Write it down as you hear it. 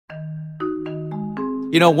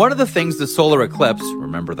You know, one of the things the solar eclipse,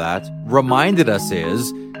 remember that, reminded us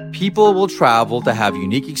is people will travel to have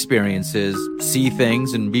unique experiences, see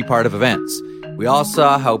things, and be part of events. We all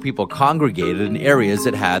saw how people congregated in areas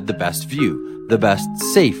that had the best view, the best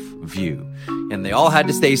safe view. And they all had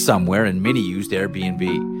to stay somewhere, and many used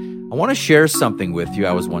Airbnb. I want to share something with you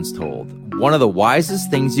I was once told. One of the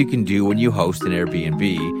wisest things you can do when you host an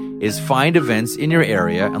Airbnb is find events in your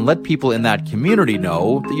area and let people in that community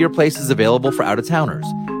know that your place is available for out-of-towners.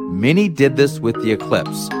 Many did this with the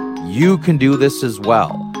eclipse. You can do this as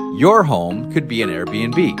well. Your home could be an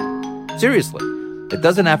Airbnb. Seriously. It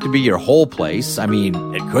doesn't have to be your whole place. I mean,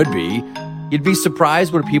 it could be. You'd be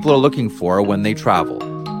surprised what people are looking for when they travel.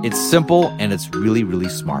 It's simple and it's really, really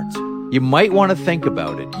smart. You might want to think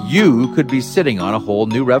about it. You could be sitting on a whole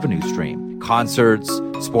new revenue stream. Concerts,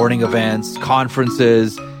 sporting events,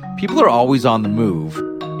 conferences. People are always on the move.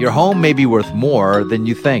 Your home may be worth more than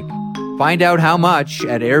you think. Find out how much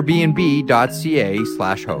at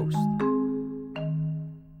airbnb.ca/host.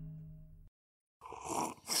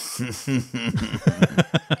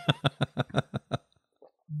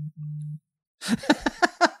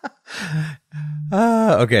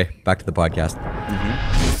 Okay, back to the podcast.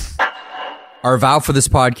 Our vow for this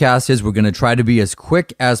podcast is we're going to try to be as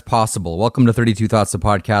quick as possible. Welcome to 32 Thoughts, the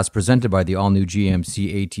podcast presented by the all-new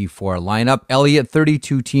GMC AT4 lineup. Elliot,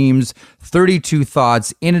 32 teams, 32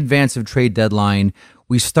 thoughts in advance of trade deadline.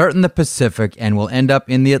 We start in the Pacific and we'll end up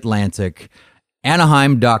in the Atlantic.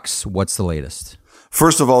 Anaheim Ducks, what's the latest?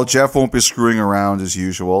 First of all, Jeff won't be screwing around as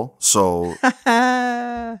usual, so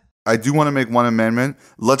I do want to make one amendment.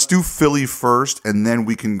 Let's do Philly first, and then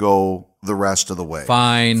we can go the rest of the way.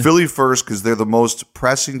 Fine. Philly first, because they're the most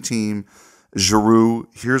pressing team. Giroux,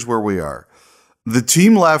 here's where we are. The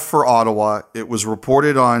team left for Ottawa. It was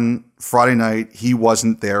reported on Friday night he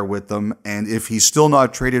wasn't there with them, and if he's still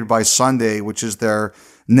not traded by Sunday, which is their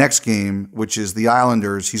next game, which is the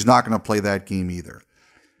Islanders, he's not going to play that game either.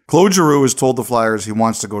 Claude Giroux has told the Flyers he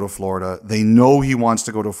wants to go to Florida. They know he wants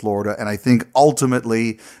to go to Florida, and I think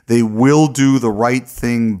ultimately they will do the right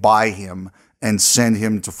thing by him and send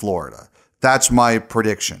him to Florida. That's my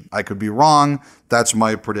prediction. I could be wrong. That's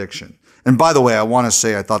my prediction. And by the way, I want to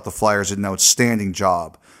say I thought the Flyers did an outstanding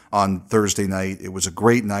job on Thursday night. It was a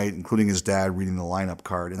great night, including his dad reading the lineup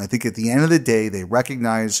card. And I think at the end of the day, they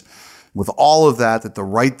recognize with all of that the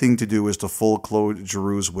right thing to do is to fulfill Claude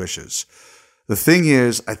Giroux's wishes. The thing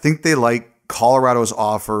is, I think they like Colorado's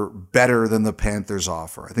offer better than the Panthers'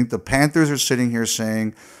 offer. I think the Panthers are sitting here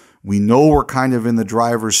saying, we know we're kind of in the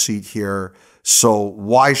driver's seat here, so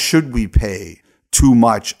why should we pay too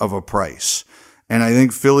much of a price? And I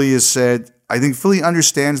think Philly has said, I think Philly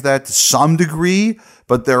understands that to some degree,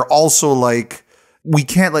 but they're also like, we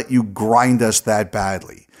can't let you grind us that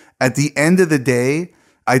badly. At the end of the day,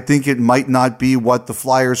 I think it might not be what the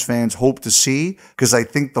Flyers fans hope to see, because I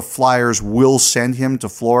think the Flyers will send him to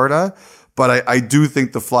Florida. But I do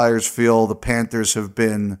think the Flyers feel the Panthers have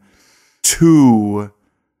been too,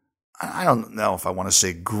 I don't know if I want to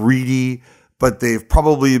say greedy, but they've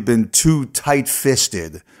probably been too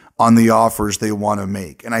tight-fisted on the offers they want to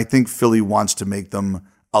make. And I think Philly wants to make them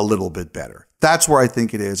a little bit better. That's where I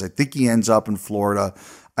think it is. I think he ends up in Florida.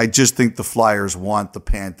 I just think the Flyers want the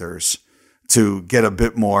Panthers to get a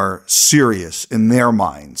bit more serious in their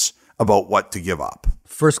minds about what to give up.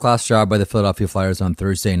 First class job by the Philadelphia Flyers on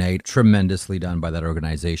Thursday night. Tremendously done by that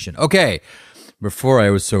organization. Okay, before I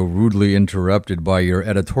was so rudely interrupted by your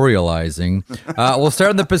editorializing, we'll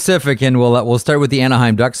start in the Pacific and we'll start with the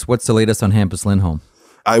Anaheim Ducks. What's the latest on Hampus Lindholm?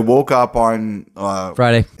 I woke up on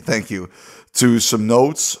Friday. Thank you. To some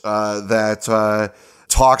notes that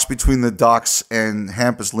talks between the Ducks and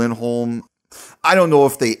Hampus Lindholm, I don't know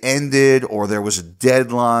if they ended or there was a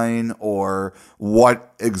deadline or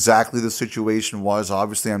what exactly the situation was.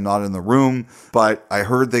 Obviously, I'm not in the room, but I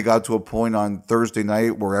heard they got to a point on Thursday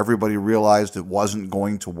night where everybody realized it wasn't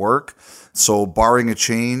going to work. So barring a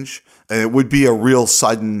change, and it would be a real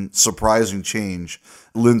sudden, surprising change,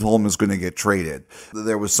 Lindholm is going to get traded.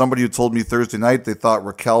 There was somebody who told me Thursday night they thought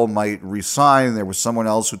Raquel might resign. There was someone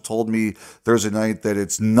else who told me Thursday night that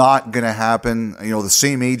it's not going to happen. You know, the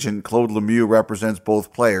same agent, Claude Lemieux, represents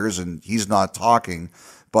both players, and he's not talking.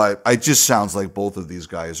 But it just sounds like both of these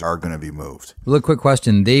guys are going to be moved. Look, quick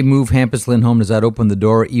question. They move Hampus Lindholm. Does that open the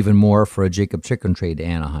door even more for a Jacob Chychrun trade to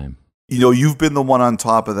Anaheim? You know, you've been the one on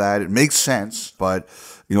top of that. It makes sense, but,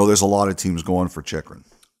 you know, there's a lot of teams going for Chychrun.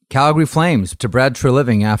 Calgary Flames to Brad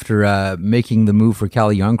Treliving after making the move for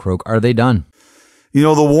Calle Jarnkrok. Are they done? You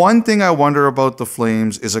know, the one thing I wonder about the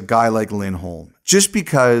Flames is a guy like Lindholm. Just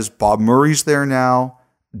because Bob Murray's there now,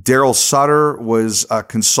 Daryl Sutter was a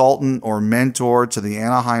consultant or mentor to the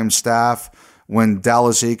Anaheim staff when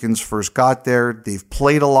Dallas Eakins first got there. They've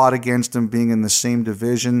played a lot against him, being in the same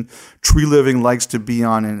division. Tree Living likes to be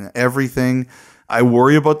on in everything. I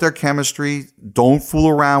worry about their chemistry. Don't fool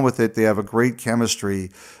around with it. They have a great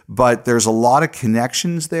chemistry, but there's a lot of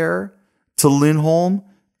connections there to Lindholm,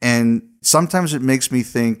 and sometimes it makes me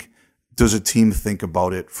think, does a team think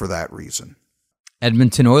about it for that reason?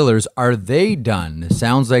 Edmonton Oilers, are they done? It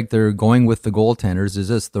sounds like they're going with the goaltenders. Is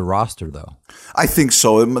this the roster, though? I think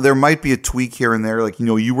so. There might be a tweak here and there. Like,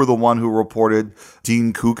 you were the one who reported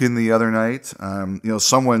Dean Kukin the other night.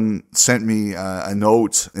 Someone sent me a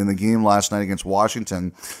note in the game last night against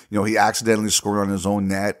Washington. He accidentally scored on his own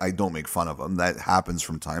net. I don't make fun of him. That happens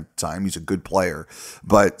from time to time. He's a good player.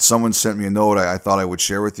 But someone sent me a note I thought I would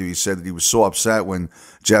share with you. He said that he was so upset when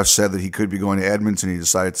Jeff said that he could be going to Edmonton. He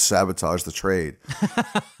decided to sabotage the trade.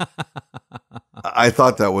 I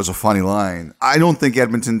thought that was a funny line. I don't think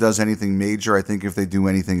Edmonton does anything major. I think if they do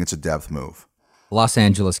anything, it's a depth move. Los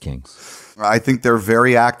Angeles Kings. I think they're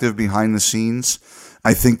very active behind the scenes.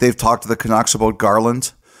 I think they've talked to the Canucks about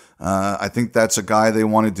Garland. I think that's a guy they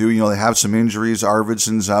want to do. They have some injuries.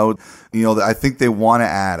 Arvidsson's out. I think they want to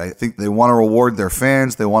add. I think they want to reward their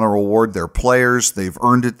fans. They want to reward their players. They've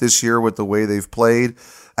earned it this year with the way they've played.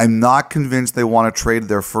 I'm not convinced they want to trade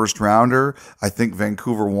their first rounder. I think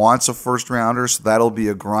Vancouver wants a first rounder, so that'll be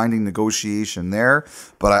a grinding negotiation there.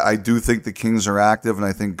 But I do think the Kings are active, and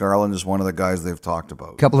I think Garland is one of the guys they've talked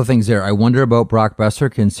about. A couple of things there. I wonder about Brock Besser,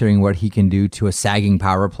 considering what he can do to a sagging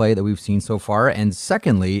power play that we've seen so far. And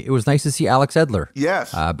secondly, it was nice to see Alex Edler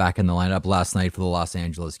back in the lineup last night for the Los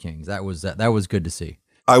Angeles Kings. That was good to see.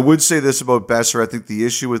 I would say this about Besser. I think the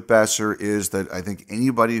issue with Besser is that I think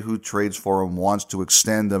anybody who trades for him wants to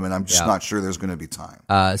extend him, and I'm just not sure there's going to be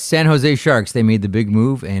time. San Jose Sharks, they made the big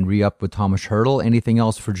move and re-upped with Thomas Hertl. Anything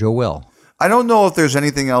else for Joe Will? I don't know if there's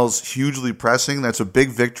anything else hugely pressing. That's a big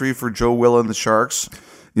victory for Joe Will and the Sharks.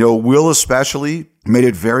 Will especially made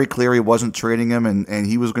it very clear he wasn't trading him, and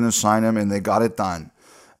he was going to sign him, and they got it done.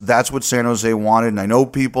 That's what San Jose wanted, and I know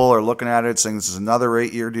people are looking at it saying this is another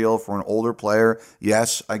 8-year deal for an older player.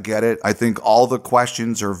 Yes, I get it. I think all the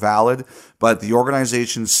questions are valid, but the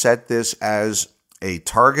organization set this as a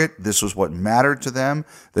target. This was what mattered to them.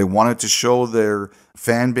 They wanted to show their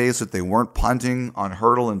fan base that they weren't punting on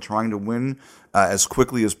Hertl and trying to win as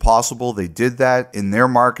quickly as possible. They did that in their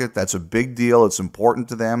market. That's a big deal. It's important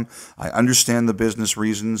to them. I understand the business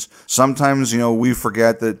reasons. Sometimes, we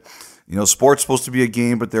forget that sport's supposed to be a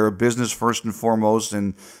game, but they're a business first and foremost,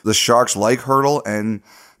 and the Sharks like Hertl, and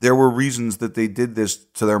there were reasons that they did this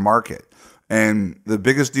to their market. And the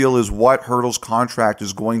biggest deal is what Hertl's contract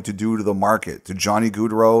is going to do to the market, to Johnny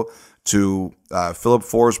Gaudreau, to Philip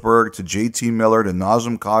Forsberg, to JT Miller, to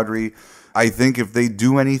Nazem Kadri. I think if they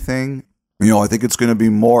do anything, I think it's going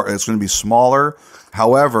to be smaller.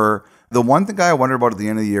 However, the one thing I wonder about at the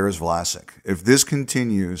end of the year is Vlasic. If this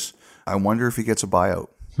continues, I wonder if he gets a buyout.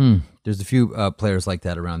 There's a few players like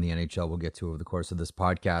that around the NHL we'll get to over the course of this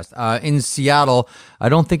podcast. In Seattle, I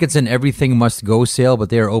don't think it's an everything must go sale, but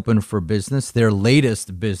they are open for business. Their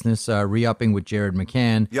latest business, re-upping with Jared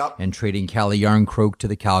McCann and trading Calle Jarnkrok to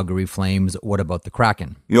the Calgary Flames. What about the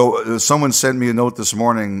Kraken? Someone sent me a note this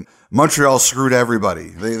morning. Montreal screwed everybody.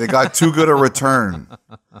 They got too good a return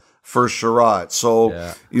for Sherratt. So,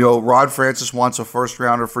 Rod Francis wants a first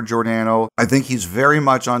rounder for Giordano. I think he's very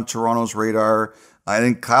much on Toronto's radar. I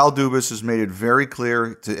think Kyle Dubas has made it very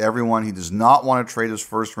clear to everyone he does not want to trade his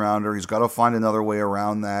first rounder. He's got to find another way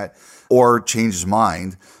around that or change his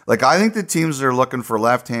mind. I think the teams that are looking for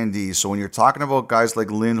left-hand D, so when you're talking about guys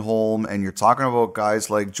like Lindholm and you're talking about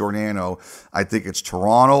guys like Giordano, I think it's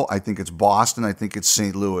Toronto, I think it's Boston, I think it's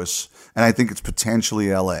St. Louis, and I think it's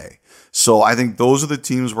potentially LA. So I think those are the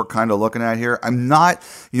teams we're kind of looking at here. I'm not,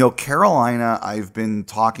 Carolina I've been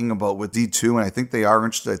talking about with D2, and I think they are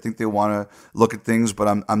interested. I think they want to look at things, but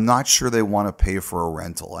I'm not sure they want to pay for a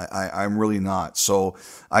rental. I'm really not. So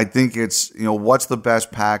I think it's, what's the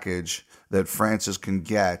best package that Francis can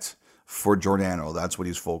get for Giordano. That's what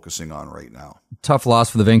he's focusing on right now. Tough loss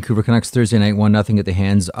for the Vancouver Canucks Thursday night, 1-0 at the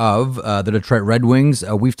hands of the Detroit Red Wings.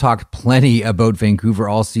 We've talked plenty about Vancouver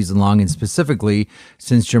all season long, and specifically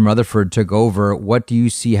since Jim Rutherford took over. What do you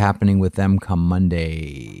see happening with them come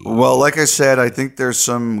Monday? Well, like I said, I think there's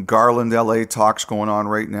some Garland LA talks going on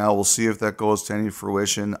right now. We'll see if that goes to any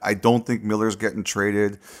fruition. I don't think Miller's getting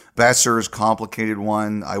traded. Besser is a complicated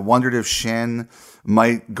one. I wondered if Schenn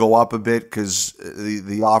might go up a bit because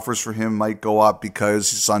the offers for him might go up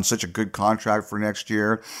because he's on such a good contract for next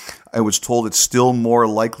year. I was told it's still more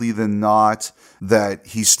likely than not that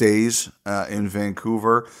he stays in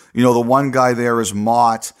Vancouver. The one guy there is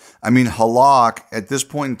Mott. I mean, Halak, at this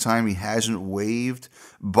point in time, he hasn't waived,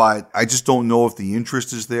 but I just don't know if the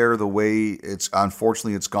interest is there the way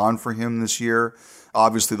unfortunately it's gone for him this year.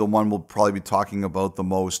 Obviously, the one we'll probably be talking about the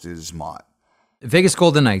most is Motte. Vegas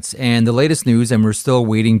Golden Knights, and the latest news, and we're still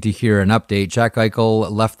waiting to hear an update. Jack Eichel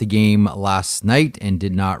left the game last night and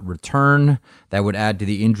did not return. That would add to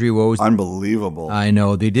the injury woes. Unbelievable. I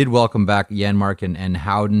know. They did welcome back Janmark and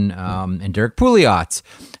Howden, and Derek Pouliot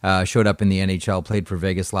showed up in the NHL, played for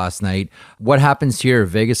Vegas last night. What happens here?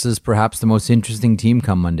 Vegas is perhaps the most interesting team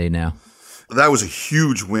come Monday now. That was a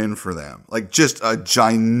huge win for them. Like, just a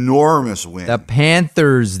ginormous win. The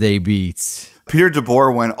Panthers they beat. Peter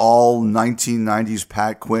DeBoer went all 1990s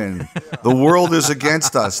Pat Quinn. The world is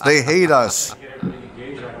against us. They hate us.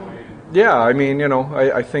 Yeah, I mean,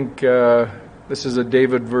 I think this is a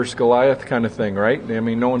David versus Goliath kind of thing, right? I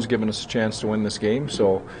mean, no one's given us a chance to win this game,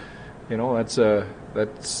 so that's a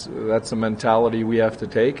mentality we have to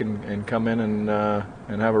take and come in and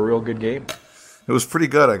have a real good game. It was pretty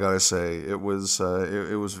good, I gotta say. It was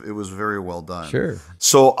very well done. Sure.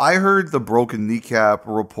 So I heard the broken kneecap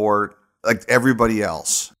report like everybody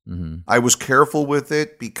else. Mm-hmm. I was careful with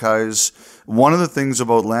it because one of the things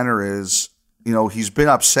about Leonard is, he's been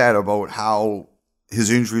upset about how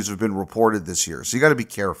his injuries have been reported this year. So you got to be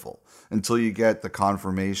careful until you get the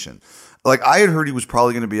confirmation. Like, I had heard he was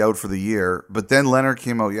probably going to be out for the year, but then Leonard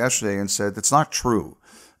came out yesterday and said, that's not true.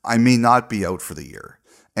 I may not be out for the year.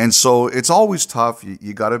 And so it's always tough.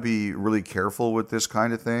 You got to be really careful with this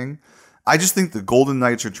kind of thing. I just think the Golden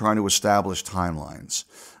Knights are trying to establish timelines.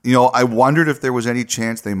 I wondered if there was any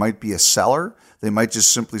chance they might be a seller. They might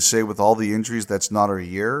just simply say, with all the injuries, that's not our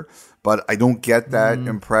year. But I don't get that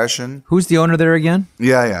impression. Who's the owner there again?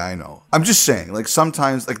 Yeah, I know. I'm just saying, like,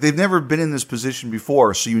 sometimes, like, they've never been in this position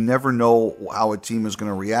before, so you never know how a team is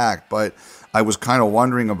going to react. But I was kind of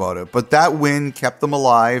wondering about it. But that win kept them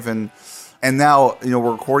alive, and now,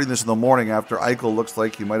 we're recording this in the morning after Eichel looks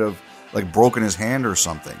like he might have broken his hand or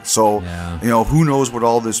something. So, who knows what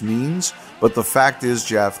all this means? But the fact is,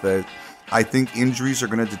 Jeff, that I think injuries are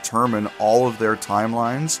going to determine all of their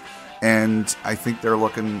timelines. And I think they're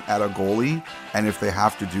looking at a goalie. And if they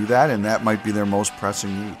have to do that, and that might be their most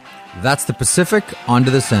pressing need. That's the Pacific. On to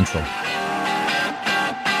the Central.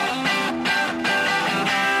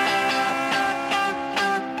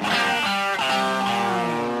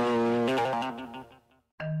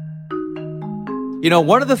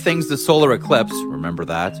 One of the things the solar eclipse, remember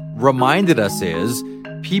that, reminded us is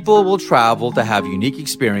people will travel to have unique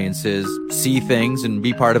experiences, see things, and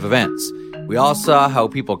be part of events. We all saw how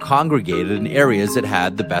people congregated in areas that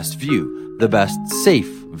had the best view, the best safe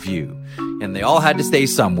view. And they all had to stay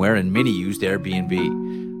somewhere, and many used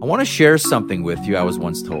Airbnb. I want to share something with you I was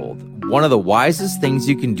once told. One of the wisest things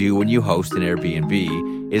you can do when you host an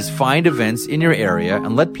Airbnb is find events in your area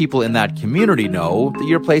and let people in that community know that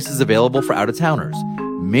your place is available for out-of-towners.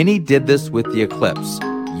 Many did this with the eclipse.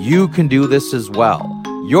 You can do this as well.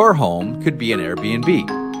 Your home could be an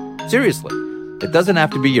Airbnb. Seriously. It doesn't have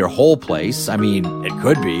to be your whole place. I mean, it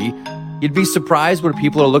could be. You'd be surprised what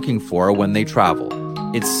people are looking for when they travel.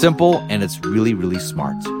 It's simple and it's really, really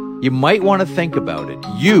smart. You might want to think about it.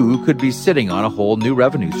 You could be sitting on a whole new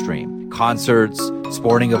revenue stream. Concerts,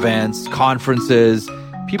 sporting events, conferences.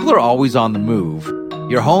 People are always on the move.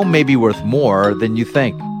 Your home may be worth more than you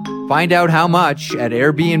think. Find out how much at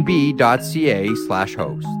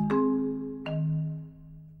airbnb.ca/host.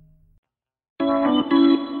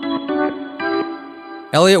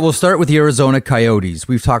 Elliot, we'll start with the Arizona Coyotes.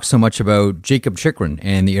 We've talked so much about Jakob Chychrun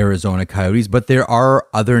and the Arizona Coyotes, but there are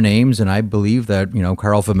other names, and I believe that,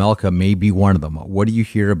 Karel Vejmelka may be one of them. What do you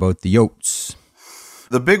hear about the Yotes?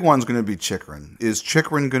 The big one's going to be Chychrun. Is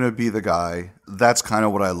Chychrun going to be the guy? That's kind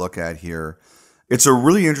of what I look at here. It's a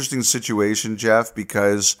really interesting situation, Jeff,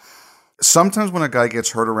 because sometimes when a guy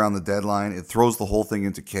gets hurt around the deadline, it throws the whole thing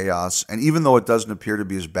into chaos. And even though it doesn't appear to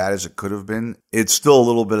be as bad as it could have been, it's still a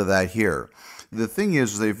little bit of that here. The thing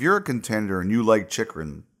is that if you're a contender and you like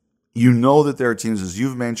Chychrun, you know that there are teams, as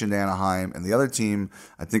you've mentioned, Anaheim, and the other team,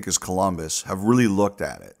 I think, is Columbus, have really looked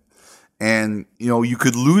at it. And, you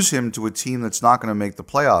could lose him to a team that's not going to make the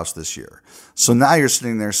playoffs this year. So now you're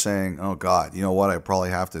sitting there saying, oh, God, you know what? I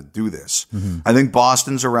probably have to do this. Mm-hmm. I think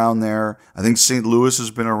Boston's around there. I think St. Louis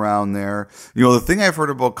has been around there. The thing I've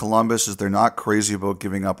heard about Columbus is they're not crazy about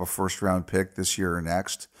giving up a first-round pick this year or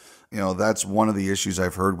next. That's one of the issues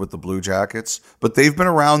I've heard with the Blue Jackets. But they've been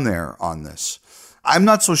around there on this. I'm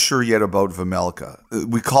not so sure yet about Vejmelka.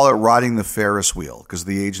 We call it riding the Ferris wheel because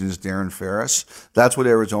the agent is Darren Ferris. That's what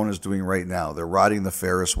Arizona is doing right now. They're riding the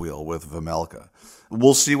Ferris wheel with Vejmelka.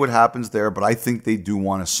 We'll see what happens there, but I think they do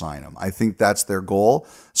want to sign him. I think that's their goal,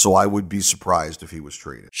 so I would be surprised if he was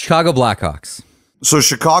traded. Chicago Blackhawks. So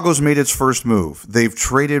Chicago's made its first move. They've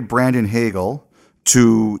traded Brandon Hagel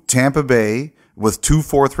to Tampa Bay with 2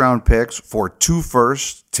 fourth-round picks for 2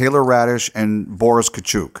 firsts, Taylor Radish and Boris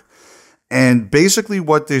Kachuk. And basically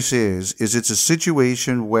what this is it's a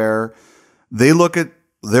situation where they look at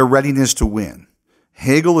their readiness to win.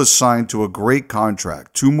 Hagel is signed to a great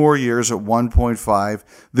contract, 2 more years at 1.5.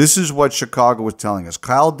 This is what Chicago was telling us.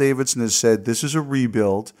 Kyle Davidson has said this is a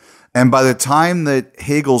rebuild. And by the time that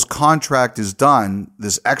Hagel's contract is done,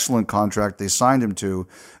 this excellent contract they signed him to,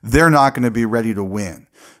 they're not going to be ready to win.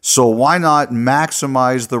 So why not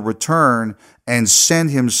maximize the return and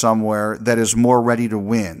send him somewhere that is more ready to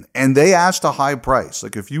win? And they asked a high price.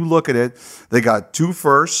 Like if you look at it, they got 2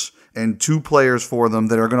 firsts and 2 players for them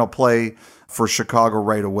that are going to play for Chicago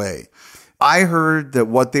right away. I heard that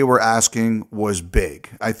what they were asking was big.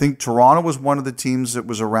 I think Toronto was one of the teams that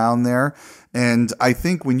was around there. And I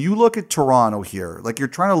think when you look at Toronto here, like you're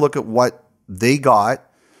trying to look at what they got,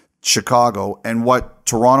 Chicago, and what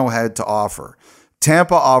Toronto had to offer.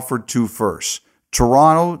 Tampa offered 2 firsts.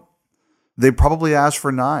 Toronto, they probably asked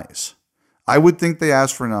for Nyes. I would think they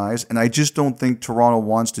asked for Nyes, and I just don't think Toronto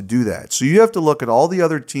wants to do that. So you have to look at all the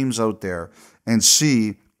other teams out there and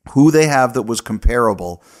see who they have that was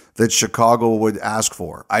comparable that Chicago would ask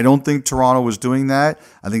for. I don't think Toronto was doing that.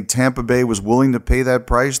 I think Tampa Bay was willing to pay that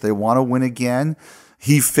price. They want to win again.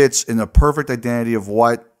 He fits in a perfect identity of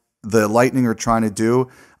what the Lightning are trying to do.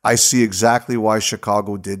 I see exactly why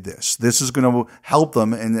Chicago did this. This is going to help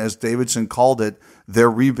them, and as Davidson called it, their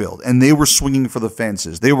rebuild. And they were swinging for the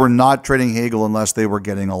fences. They were not trading Hagel unless they were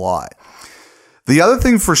getting a lot. The other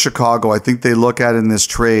thing for Chicago I think they look at in this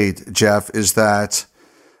trade, Jeff, is that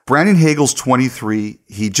Brandon Hagel's 23.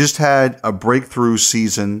 He just had a breakthrough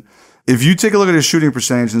season. If you take a look at his shooting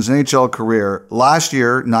percentage in his NHL career, last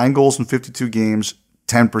year, 9 goals in 52 games,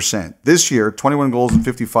 10%. This year, 21 goals in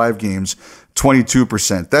 55 games,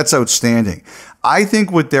 22%. That's outstanding. I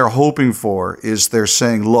think what they're hoping for is they're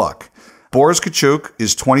saying, look, Boris Kachuk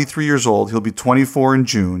is 23 years old. He'll be 24 in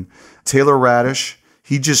June. Taylor Radish,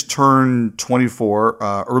 he just turned 24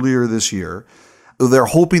 earlier this year. They're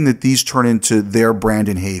hoping that these turn into their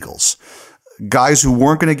Brandon Hagels. Guys who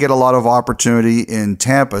weren't going to get a lot of opportunity in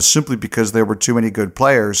Tampa simply because there were too many good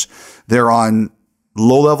players. They're on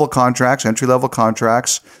low-level contracts, entry-level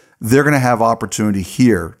contracts. They're going to have opportunity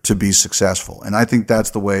here to be successful. And I think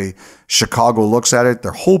that's the way Chicago looks at it.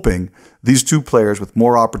 They're hoping these 2 players with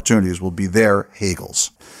more opportunities will be their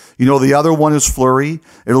Hagels. You know, the other one is Fleury.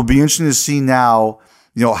 It'll be interesting to see now,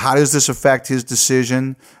 you know, how does this affect his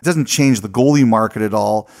decision? It doesn't change the goalie market at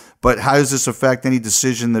all, but how does this affect any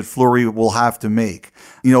decision that Fleury will have to make?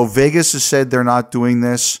 You know, Vegas has said they're not doing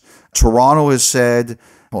this. Toronto has said,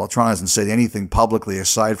 well, Toronto hasn't said anything publicly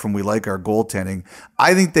aside from we like our goaltending.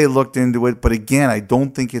 I think they looked into it, but again, I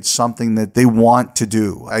don't think it's something that they want to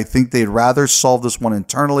do. I think they'd rather solve this one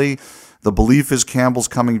internally. The belief is Campbell's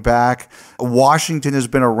coming back. Washington has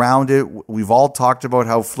been around it. We've all talked about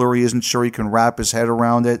how Fleury isn't sure he can wrap his head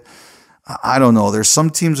around it. I don't know. There's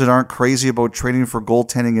some teams that aren't crazy about trading for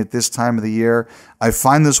goaltending at this time of the year. I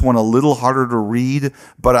find this one a little harder to read,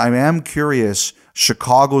 but I am curious,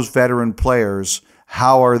 Chicago's veteran players,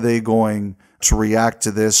 how are they going to react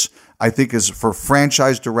to this? I think as for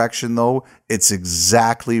franchise direction, though, it's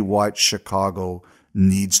exactly what Chicago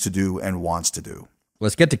needs to do and wants to do.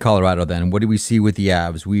 Let's get to Colorado then. What do we see with the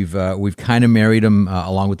Avs? We've kind of married them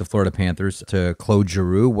along with the Florida Panthers to Claude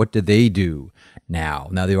Giroux. What do they do now?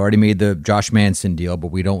 Now they've already made the Josh Manson deal, but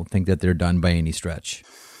we don't think that they're done by any stretch.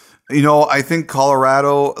 You know, I think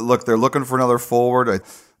Colorado, look, they're looking for another forward.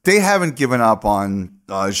 They haven't given up on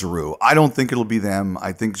Giroux. I don't think it'll be them.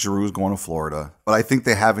 I think Giroux is going to Florida, but I think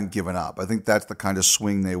they haven't given up. I think that's the kind of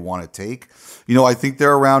swing they want to take. You know, I think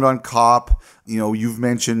they're around on Kopp. You know, you've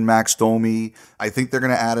mentioned Max Domi. I think they're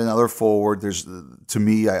going to add another forward. To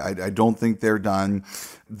me, I don't think they're done.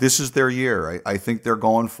 This is their year. I think they're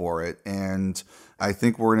going for it. And I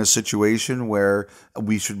think we're in a situation where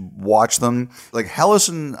we should watch them. Like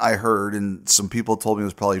Helleson, I heard, and some people told me it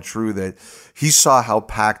was probably true, that he saw how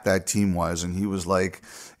packed that team was, and he was like,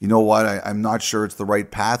 you know what, I'm not sure it's the right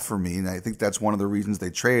path for me. And I think that's one of the reasons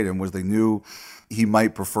they traded him, was they knew he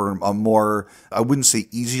might prefer a more, I wouldn't say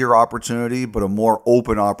easier opportunity, but a more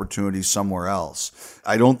open opportunity somewhere else.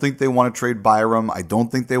 I don't think they want to trade Byram. I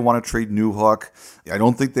don't think they want to trade Newhook. I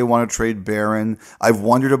don't think they want to trade Barron. I've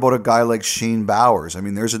wondered about a guy like Shane Bowers. I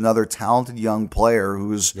mean, there's another talented young player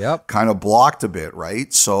who's kind of blocked a bit,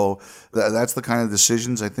 right? So that's the kind of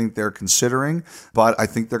decisions I think they're considering, but I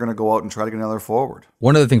think they're going to go out and try to get another forward.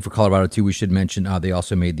 One other thing for Colorado, too, we should mention, they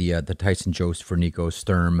also made the Tyson Jost for Nico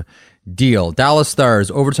Sturm Deal. Dallas Stars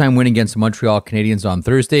overtime win against the Montreal Canadiens on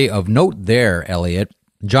Thursday. Of note there, Elliot,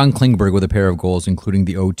 John Klingberg with a pair of goals, including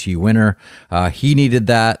the OT winner. He needed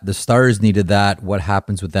that. The Stars needed that. What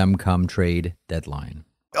happens with them come trade deadline?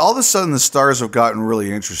 All of a sudden, the Stars have gotten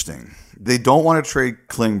really interesting. They don't want to trade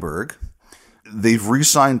Klingberg. They've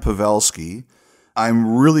re-signed Pavelski.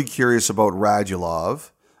 I'm really curious about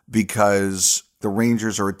Radulov because the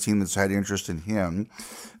Rangers are a team that's had interest in him.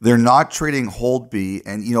 They're not trading Holtby,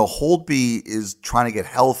 and Holtby is trying to get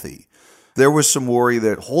healthy. There was some worry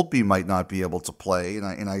that Holtby might not be able to play,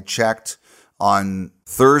 and I checked on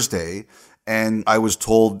Thursday, and I was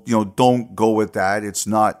told, don't go with that. It's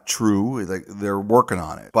not true. Like, they're working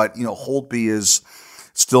on it. But, Holtby is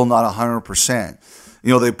still not 100%.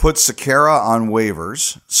 They put Sekera on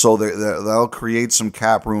waivers, so that'll create some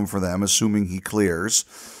cap room for them, assuming he clears.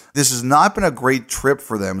 This has not been a great trip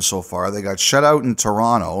for them so far. They got shut out in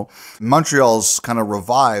Toronto. Montreal's kind of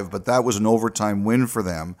revived, but that was an overtime win for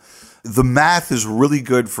them. The math is really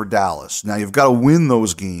good for Dallas. Now, you've got to win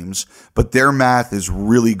those games, but their math is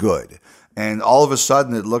really good. And all of a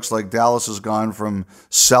sudden, it looks like Dallas has gone from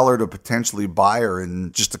seller to potentially buyer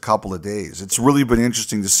in just a couple of days. It's really been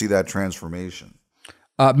interesting to see that transformation.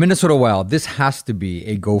 Minnesota Wild, this has to be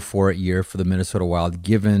a go-for-it year for the Minnesota Wild,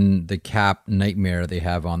 given the cap nightmare they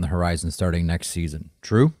have on the horizon starting next season.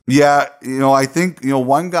 True? Yeah, I think,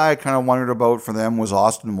 one guy I kind of wondered about for them was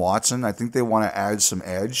Austin Watson. I think they want to add some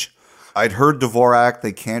edge. I'd heard Dvorak,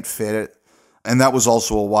 they can't fit it, and that was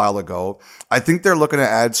also a while ago. I think they're looking to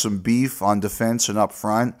add some beef on defense and up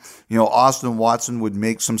front. Austin Watson would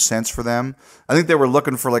make some sense for them. I think they were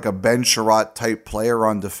looking for like a Ben Sherratt type player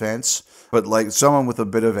on defense, but like someone with a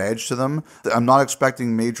bit of edge to them. I'm not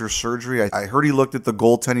expecting major surgery. I heard he looked at the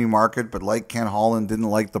goaltending market, but like Ken Holland, didn't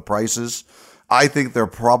like the prices. I think they're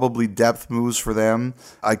probably depth moves for them.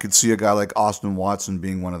 I could see a guy like Austin Watson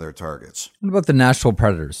being one of their targets. What about the Nashville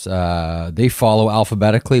Predators? They follow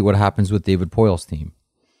alphabetically. What happens with David Poile's team?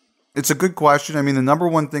 It's a good question. I mean, the number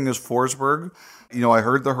one thing is Forsberg. I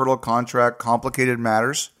heard the Hurdle contract complicated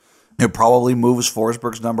matters. It probably moves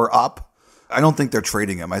Forsberg's number up. I don't think they're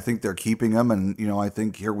trading him. I think they're keeping him, and, I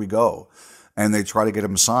think here we go. And they try to get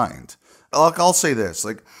him signed. I'll say this.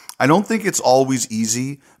 I don't think it's always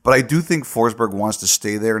easy, but I do think Forsberg wants to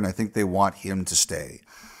stay there, and I think they want him to stay.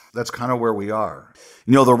 That's kind of where we are.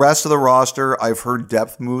 The rest of the roster, I've heard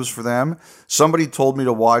depth moves for them. Somebody told me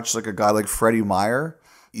to watch a guy like Freddie Meyer.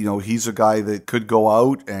 He's a guy that could go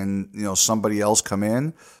out and, somebody else come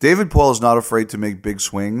in. David Poile is not afraid to make big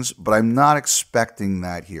swings, but I'm not expecting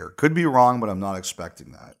that here. Could be wrong, but I'm not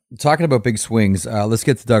expecting that. Talking about big swings, let's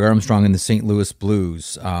get to Doug Armstrong and the St. Louis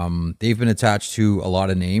Blues. They've been attached to a lot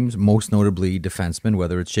of names, most notably defensemen,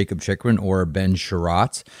 whether it's Jacob Chychrun or Ben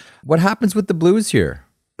Sherratt. What happens with the Blues here?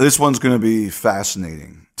 This one's going to be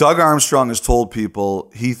fascinating. Doug Armstrong has told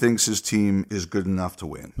people he thinks his team is good enough to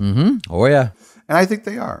win. Mm-hmm. Oh, yeah. And I think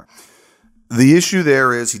they are. The issue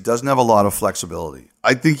there is he doesn't have a lot of flexibility.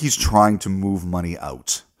 I think he's trying to move money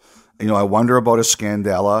out. I wonder about a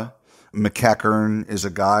Scandella. McEachern is a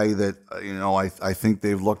guy that, I think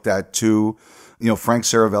they've looked at too. Frank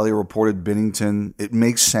Saravelli reported Binnington. It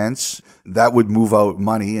makes sense. That would move out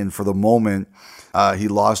money. And for the moment, he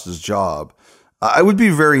lost his job. I would be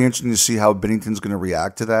very interested to see how Binnington's going to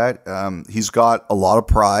react to that. He's got a lot of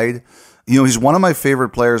pride. He's one of my favorite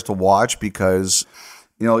players to watch because,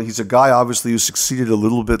 he's a guy obviously who succeeded a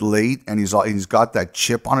little bit late, and he's got that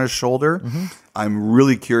chip on his shoulder. Mm-hmm. I'm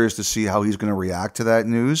really curious to see how he's going to react to that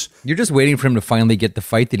news. You're just waiting for him to finally get the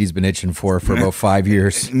fight that he's been itching for about 5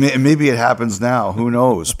 years. Maybe it happens now. Who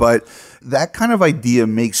knows? But that kind of idea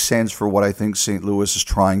makes sense for what I think St. Louis is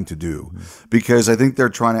trying to do, because I think they're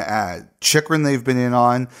trying to add. Chychrun they've been in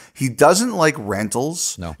on. He doesn't like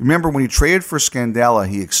rentals. No. Remember, when he traded for Scandella,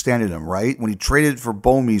 he extended him, right? When he traded for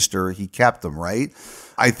Bouwmeester, he kept him, right?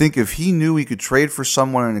 I think if he knew he could trade for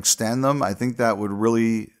someone and extend them, I think that would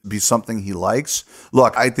really be something he likes.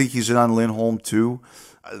 Look, I think he's in on Lindholm too.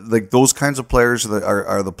 Those kinds of players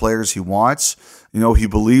are the players he wants. He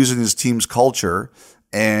believes in his team's culture,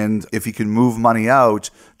 and if he can move money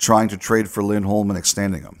out, trying to trade for Lindholm and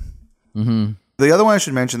extending him. Mm-hmm. The other one I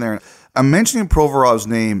should mention there, I'm mentioning Provorov's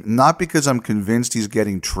name not because I'm convinced he's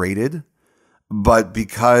getting traded, but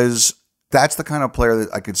because that's the kind of player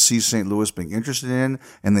that I could see St. Louis being interested in,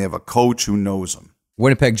 and they have a coach who knows him.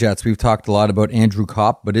 Winnipeg Jets, we've talked a lot about Andrew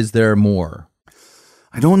Kopp, but is there more?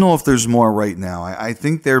 I don't know if there's more right now. I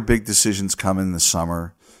think their big decisions come in the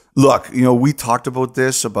summer. Look, we talked about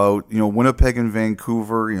this, about, Winnipeg and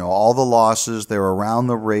Vancouver, all the losses. They're around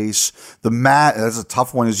the race. The math, that's a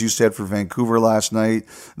tough one, as you said, for Vancouver last night.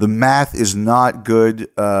 The math is not good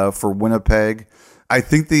for Winnipeg. I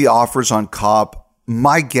think the offers on Copp,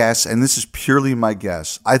 my guess, and this is purely my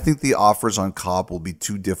guess, I think the offers on Copp will be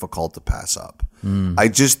too difficult to pass up. I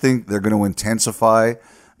just think they're going to intensify,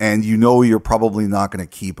 and you're probably not going to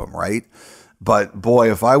keep him, right? But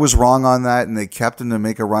boy, if I was wrong on that and they kept him to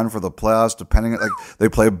make a run for the playoffs, depending on, like, they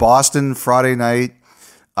play Boston Friday night,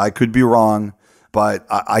 I could be wrong, but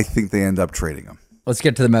I think they end up trading him. Let's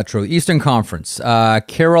get to the Metro Eastern Conference.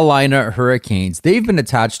 Carolina Hurricanes. They've been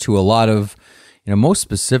attached to a lot of, most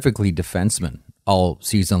specifically defensemen all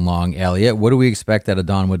season long. Elliot, what do we expect out of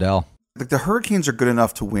Don Waddell? Like, the Hurricanes are good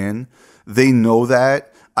enough to win. They know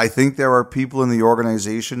that. I think there are people in the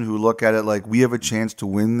organization who look at it like, we have a chance to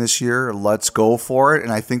win this year. Let's go for it.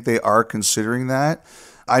 And I think they are considering that.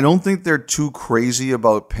 I don't think they're too crazy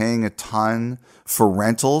about paying a ton for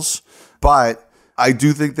rentals, but I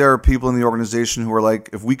do think there are people in the organization who are like,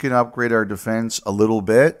 if we can upgrade our defense a little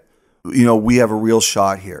bit, we have a real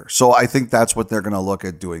shot here. So I think that's what they're going to look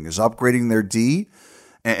at doing, is upgrading their D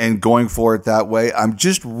and going for it that way. I'm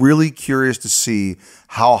just really curious to see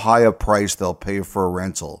how high a price they'll pay for a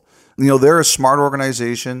rental. They're a smart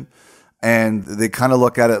organization, and they kind of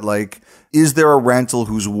look at it like, is there a rental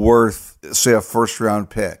who's worth, say, a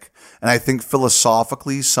first-round pick? And I think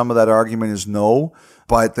philosophically, some of that argument is no,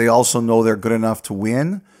 but they also know they're good enough to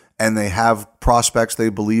win, and they have prospects they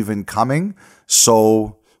believe in coming.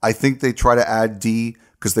 So I think they try to add D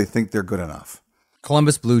because they think they're good enough.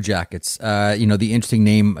 Columbus Blue Jackets. The interesting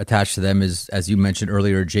name attached to them is, as you mentioned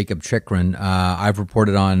earlier, Jacob Chychrun. I've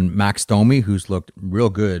reported on Max Domi, who's looked real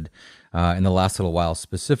good in the last little while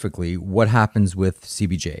specifically. What happens with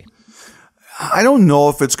CBJ? I don't know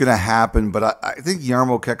if it's going to happen, but I think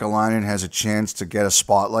Jarmo Kekalainen has a chance to get a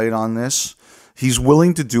spotlight on this. He's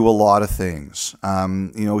willing to do a lot of things.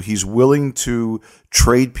 He's willing to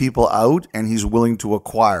trade people out, and he's willing to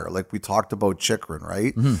acquire, like we talked about Chychrun,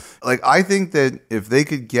 right? Mm-hmm. Like, I think that if they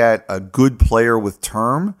could get a good player with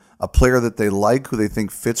term, a player that they like, who they think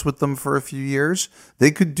fits with them for a few years,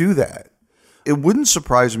 they could do that. It wouldn't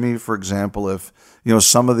surprise me, for example, if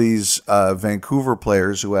some of these Vancouver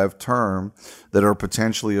players who have term that are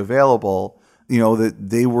potentially available, that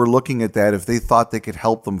they were looking at that if they thought they could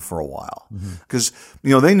help them for a while. Because,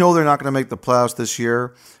 they know they're not going to make the playoffs this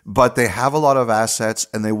year, but they have a lot of assets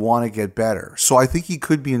and they want to get better. So I think he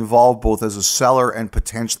could be involved both as a seller and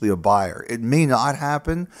potentially a buyer. It may not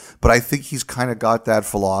happen, but I think he's kind of got that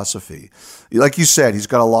philosophy. Like you said, he's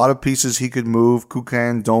got a lot of pieces he could move,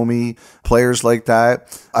 Kukan, Domi, players like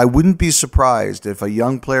that. I wouldn't be surprised if a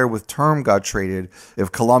young player with term got traded if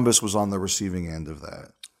Columbus was on the receiving end of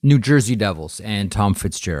that. New Jersey Devils and Tom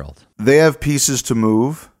Fitzgerald. They have pieces to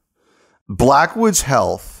move. Blackwood's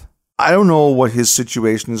health, I don't know what his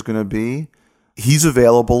situation is going to be. He's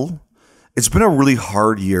available. It's been a really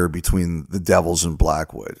hard year between the Devils and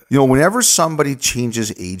Blackwood. Whenever somebody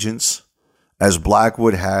changes agents, as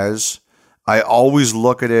Blackwood has, I always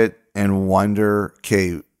look at it and wonder,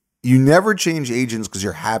 okay, you never change agents because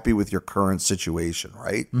you're happy with your current situation,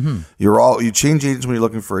 right? Mm-hmm. You change agents when you're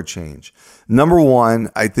looking for a change. Number one,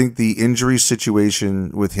 I think the injury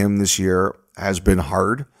situation with him this year has been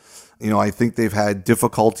hard. I think they've had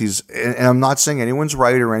difficulties, and I'm not saying anyone's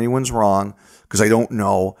right or anyone's wrong because I don't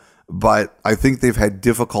know, but I think they've had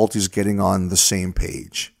difficulties getting on the same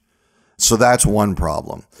page. So that's one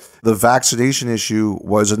problem. The vaccination issue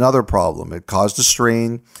was another problem. It caused a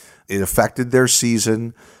strain. It affected their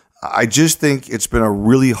season. I just think it's been a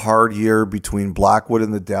really hard year between Blackwood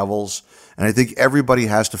and the Devils, and I think everybody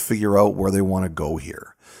has to figure out where they want to go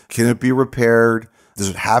here. Can it be repaired? Does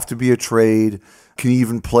it have to be a trade? Can he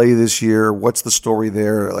even play this year? What's the story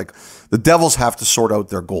there? Like, the Devils have to sort out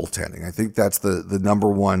their goaltending. I think that's the number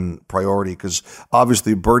one priority because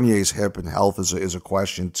obviously Bernier's hip and health is a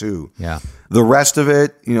question too. Yeah. The rest of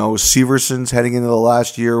it, Severson's heading into the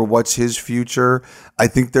last year. What's his future? I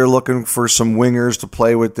think they're looking for some wingers to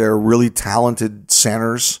play with their really talented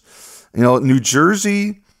centers. New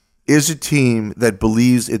Jersey is a team that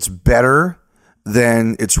believes it's better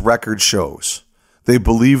than its record shows. They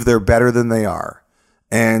believe they're better than they are.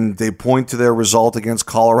 And they point to their result against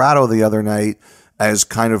Colorado the other night as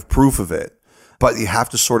kind of proof of it. But you have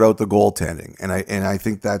to sort out the goaltending. And I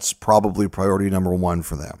think that's probably priority number one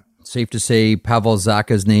for them. Safe to say Pavel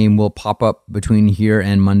Zacha's name will pop up between here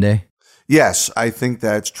and Monday? Yes, I think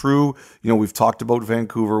that's true. We've talked about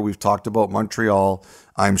Vancouver. We've talked about Montreal.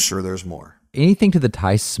 I'm sure there's more. Anything to the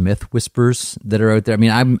Ty Smith whispers that are out there? I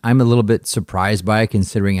mean, I'm a little bit surprised by it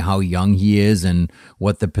considering how young he is and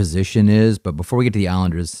what the position is. But before we get to the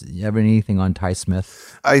Islanders, you have anything on Ty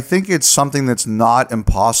Smith? I think it's something that's not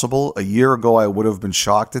impossible. A year ago, I would have been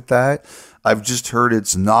shocked at that. I've just heard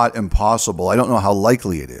it's not impossible. I don't know how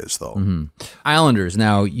likely it is, though. Mm-hmm. Islanders.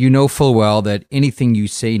 Now, you know full well that anything you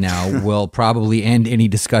say now will probably end any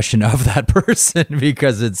discussion of that person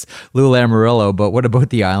because it's Lou Lamoriello. But what about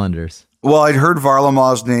the Islanders? Well, I'd heard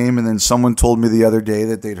Varlamov's name, and then someone told me the other day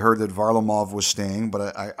that they'd heard that Varlamov was staying,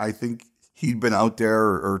 but I think he'd been out there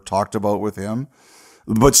or talked about with him.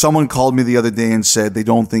 But someone called me the other day and said they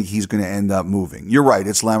don't think he's going to end up moving. You're right.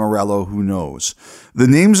 It's Lamoriello. Who knows? The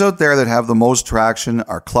names out there that have the most traction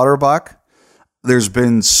are Clutterbuck. There's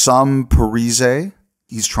been some Parise.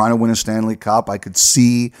 He's trying to win a Stanley Cup. I could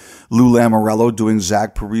see Lou Lamoriello doing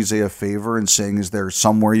Zach Parise a favor and saying, is there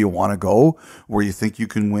somewhere you want to go where you think you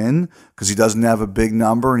can win? Because he doesn't have a big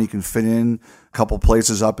number and he can fit in a couple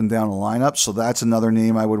places up and down the lineup. So that's another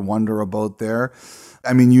name I would wonder about there.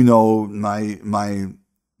 I mean, you know,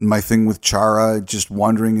 my thing with Chara, just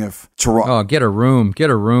wondering if Toronto. Oh, get a room,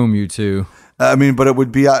 you two. I mean, but it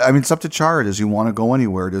would be, I mean, it's up to Chara. Does he want to go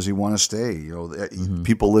anywhere? Does he want to stay? You know,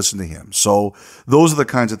 people listen to him. So those are the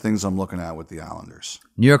kinds of things I'm looking at with the Islanders.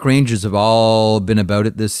 New York Rangers have all been about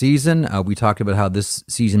it this season. We talked about how this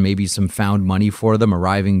season may be some found money for them,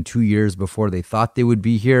 arriving 2 years before they thought they would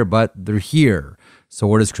be here, but they're here. So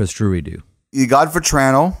what does Chris Drury do? You got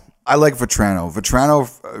Vetrano. I like Vetrano. Vetrano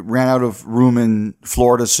ran out of room in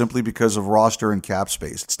Florida simply because of roster and cap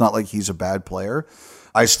space. It's not like he's a bad player.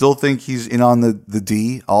 I still think he's in on the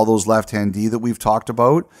D, all those left-hand D that we've talked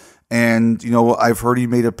about. And, you know, I've heard he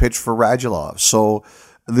made a pitch for Radulov. So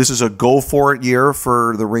this is a go-for-it year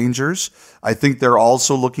for the Rangers. I think they're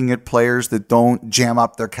also looking at players that don't jam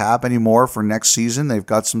up their cap anymore for next season. They've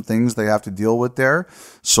got some things they have to deal with there.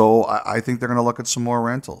 So I think they're going to look at some more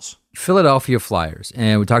rentals. Philadelphia Flyers.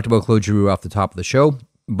 And we talked about Claude Giroux off the top of the show.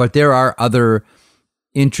 But there are other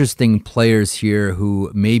interesting players here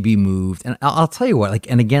who may be moved. And I'll tell you what,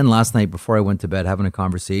 and again, last night before I went to bed, having a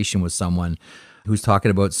conversation with someone who's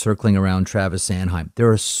talking about circling around Travis Sanheim.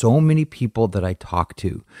 There are so many people that I talk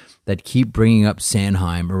to that keep bringing up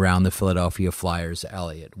Sanheim around the Philadelphia Flyers.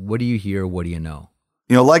 Elliot, what do you hear? What do you know?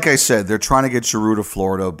 You know, like I said, they're trying to get Giroux to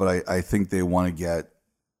Florida, but I think they want to get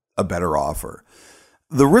a better offer.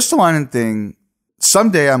 The Ristolainen thing,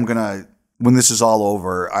 someday I'm going to, when this is all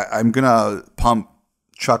over, I'm going to pump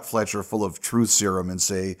Chuck Fletcher full of truth serum and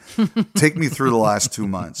say, take me through the last 2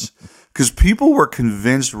 months. Because people were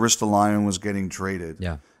convinced Ristolainen was getting traded.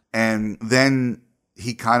 Yeah. And then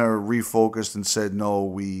he kind of refocused and said, no,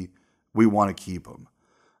 we want to keep him.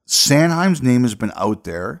 Sanheim's name has been out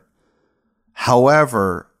there.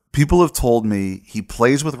 However, people have told me he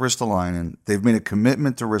plays with Ristolainen. They've made a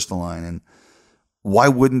commitment to Ristolainen. Why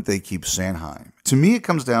wouldn't they keep Sanheim? To me, it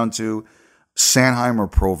comes down to Sanheim or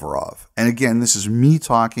Provorov. And again, this is me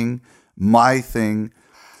talking, my thing.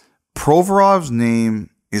 Provorov's name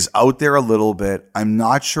is out there a little bit. I'm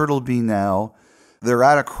not sure it'll be now. They're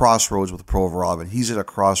at a crossroads with Provorov, and he's at a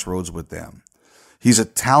crossroads with them. He's a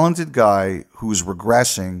talented guy who's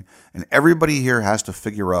regressing, and everybody here has to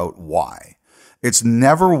figure out why. It's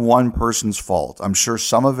never one person's fault. I'm sure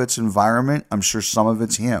some of it's environment. I'm sure some of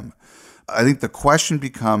it's him. I think the question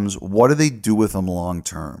becomes, what do they do with him long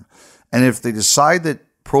term? And if they decide that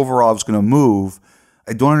Provorov's going to move,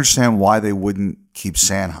 I don't understand why they wouldn't keep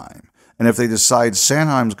Sanheim. And if they decide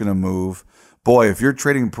Sanheim's going to move, boy, if you're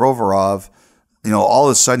trading Provorov, you know, all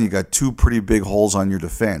of a sudden you got two pretty big holes on your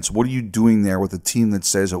defense. What are you doing there with a team that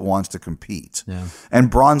says it wants to compete? Yeah.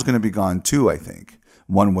 And Braun's going to be gone too, I think,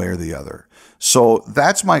 one way or the other. So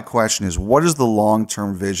that's my question is, what is the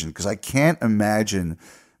long-term vision? Because I can't imagine,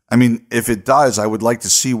 I mean, if it does, I would like to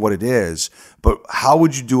see what it is. But how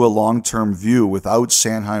would you do a long-term view without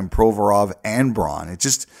Sanheim, Provorov, and Braun? It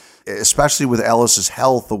just, especially with Ellis's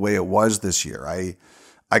health the way it was this year,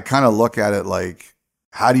 I kind of look at it like,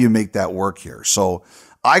 how do you make that work here? So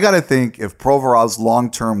I got to think if Provorov's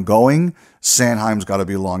long-term going, Sanheim's got to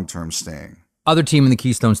be long-term staying. Other team in the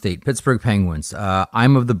Keystone State, Pittsburgh Penguins.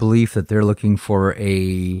 I'm of the belief that they're looking for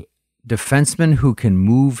a defenseman who can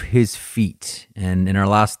move his feet. And in our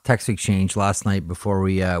last text exchange last night before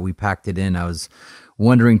we packed it in, I was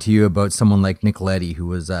wondering to you about someone like Nick Leddy, who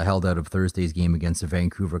was held out of Thursday's game against the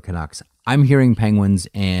Vancouver Canucks. I'm hearing Penguins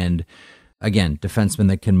and, again, defensemen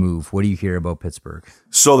that can move. What do you hear about Pittsburgh?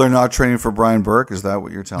 So they're not training for Brian Burke? Is that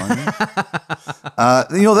what you're telling me?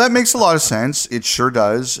 That makes a lot of sense. It sure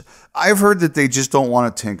does. I've heard that they just don't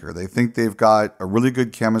want to tinker. They think they've got a really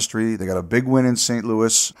good chemistry. They got a big win in St.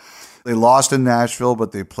 Louis. They lost in Nashville,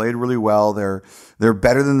 but they played really well. They're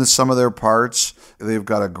better than the sum of their parts. They've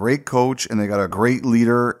got a great coach and they got a great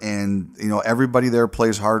leader, and everybody there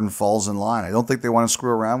plays hard and falls in line. I don't think they want to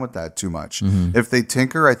screw around with that too much. If they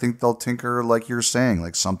tinker, I think they'll tinker like you're saying,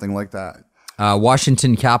 like something like that.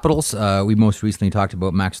 Washington Capitals. We most recently talked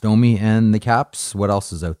about Max Domi and the Caps. What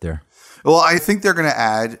else is out there? Well, I think they're going to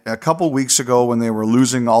add. A couple weeks ago when they were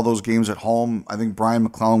losing all those games at home, I think Brian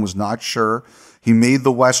McClellan was not sure. He made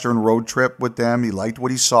the Western road trip with them. He liked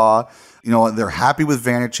what he saw. They're happy with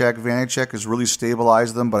Vanacek. Vanacek has really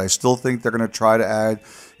stabilized them, but I still think they're going to try to add,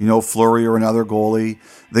 Fleury or another goalie.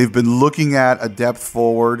 They've been looking at a depth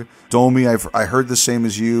forward. Domi, I heard the same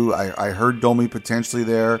as you. I heard Domi potentially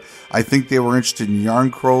there. I think they were interested in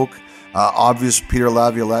Yarncroke. Obvious Peter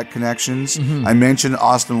Laviolette connections. I mentioned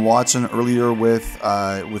Austin Watson earlier with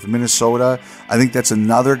Minnesota. I think that's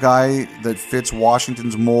another guy that fits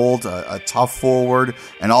Washington's mold, a tough forward,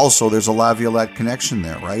 and also there's a Laviolette connection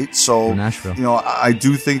there, right? So, Nashville. I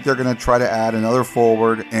do think they're going to try to add another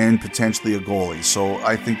forward and potentially a goalie. So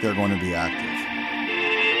I think they're going to be active.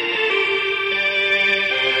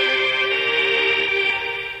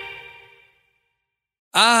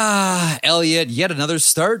 Elliot, yet another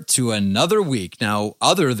start to another week. Now,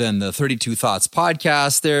 other than the 32 Thoughts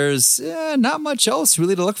podcast, there's not much else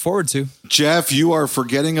really to look forward to. Jeff, you are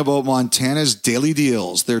forgetting about Montana's daily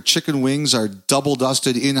deals. Their chicken wings are double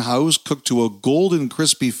dusted in-house, cooked to a golden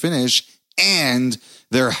crispy finish, and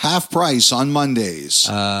they're half price on Mondays.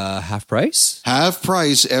 Half price? Half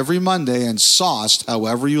price every Monday and sauced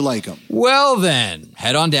however you like them. Well then,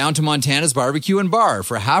 head on down to Montana's Barbecue and Bar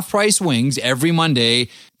for half price wings every Monday.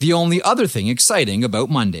 The only other thing exciting about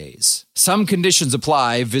Mondays. Some conditions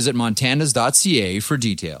apply. Visit montanas.ca for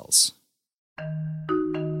details.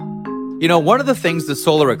 One of the things the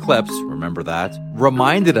solar eclipse, remember that,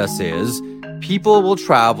 reminded us is people will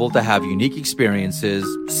travel to have unique experiences,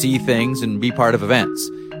 see things, and be part of events.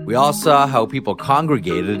 We all saw how people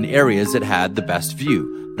congregated in areas that had the best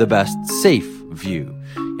view, the best safe view.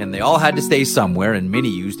 And they all had to stay somewhere, and many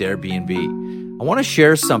used Airbnb. I want to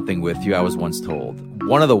share something with you I was once told.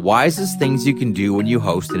 One of the wisest things you can do when you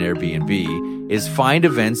host an Airbnb is find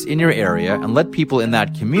events in your area and let people in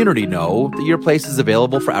that community know that your place is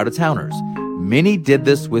available for out-of-towners. Many did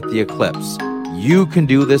this with the eclipse. You can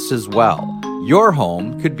do this as well. Your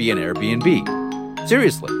home could be an Airbnb.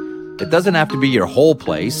 Seriously, it doesn't have to be your whole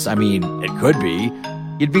place. I mean, it could be.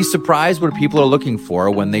 You'd be surprised what people are looking for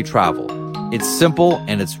when they travel. It's simple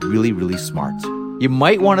and it's really, really smart. You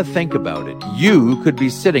might want to think about it. You could be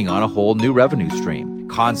sitting on a whole new revenue stream.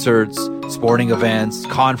 Concerts, sporting events,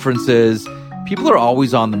 conferences. People are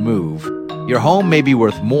always on the move. Your home may be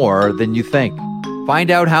worth more than you think.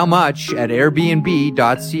 Find out how much at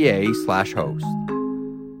airbnb.ca/host.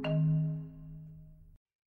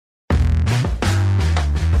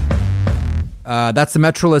 That's the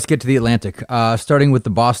Metro. Let's get to the Atlantic. Starting with the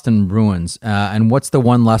Boston Bruins. And what's the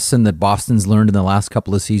one lesson that Boston's learned in the last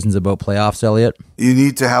couple of seasons about playoffs, Elliot? You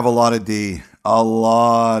need to have a lot of D. A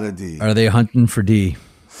lot of D. Are they hunting for D?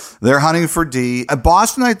 They're hunting for D.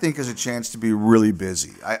 Boston, I think, has a chance to be really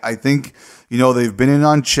busy. I think, they've been in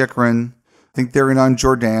on Chychrun. I think they're in on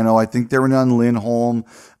Giordano. I think they're in on Lindholm.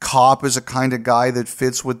 Kopp is a kind of guy that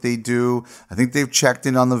fits what they do. I think they've checked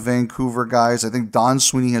in on the Vancouver guys. I think Don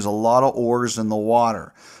Sweeney has a lot of oars in the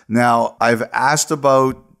water. Now, I've asked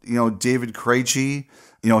about, David Krejci.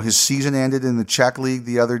 His season ended in the Czech League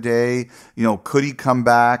the other day. Could he come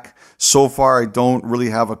back? So far, I don't really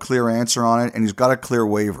have a clear answer on it, and he's got to clear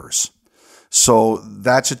waivers. So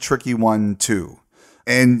that's a tricky one, too.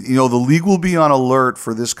 And, the league will be on alert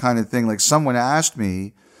for this kind of thing. Like someone asked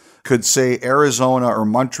me, could say Arizona or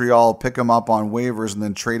Montreal pick him up on waivers and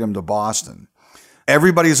then trade him to Boston.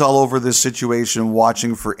 Everybody's all over this situation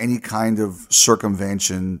watching for any kind of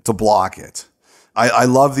circumvention to block it. I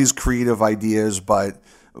love these creative ideas, but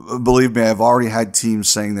believe me, I've already had teams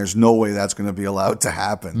saying there's no way that's going to be allowed to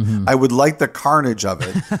happen. Mm-hmm. I would like the carnage of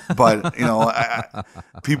it, but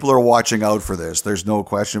people are watching out for this. There's no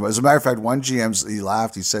question. But as a matter of fact, one GM, he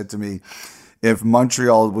laughed. He said to me, if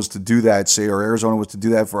Montreal was to do that, say, or Arizona was to do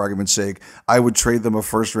that for argument's sake, I would trade them a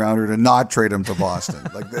first rounder to not trade them to Boston.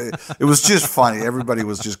 It was just funny. Everybody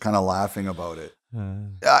was just kind of laughing about it.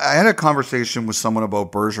 I had a conversation with someone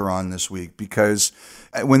about Bergeron this week because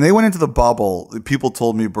when they went into the bubble, people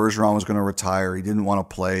told me Bergeron was going to retire. He didn't want to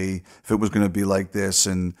play if it was going to be like this.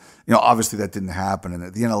 And, obviously that didn't happen. And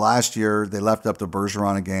at the end of last year, they left up to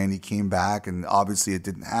Bergeron again. He came back and obviously it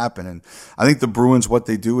didn't happen. And I think the Bruins, what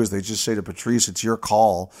they do is they just say to Patrice, it's your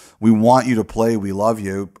call. We want you to play. We love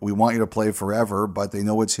you. We want you to play forever, but they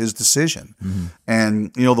know it's his decision. Mm-hmm.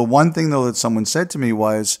 And, the one thing though that someone said to me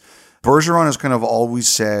was, Bergeron has kind of always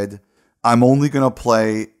said, I'm only going to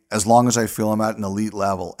play as long as I feel I'm at an elite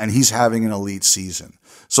level. And he's having an elite season.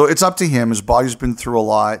 So it's up to him. His body's been through a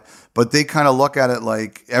lot, but they kind of look at it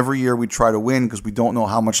like every year we try to win because we don't know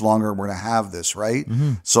how much longer we're going to have this, right?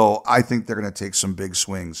 Mm-hmm. So I think they're going to take some big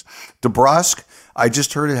swings. DeBrusk, I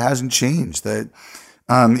just heard it hasn't changed. That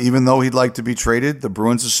even though he'd like to be traded, the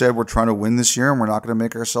Bruins have said we're trying to win this year and we're not going to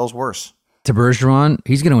make ourselves worse. To Bergeron,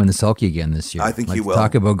 he's going to win the Selke again this year. I think he will.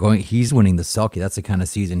 Talk about he's winning the Selke. That's the kind of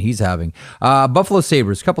season he's having. Buffalo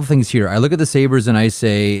Sabres, a couple of things here. I look at the Sabres and I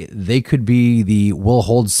say they could be we'll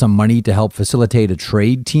hold some money to help facilitate a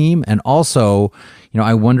trade team. And also,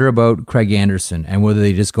 I wonder about Craig Anderson and whether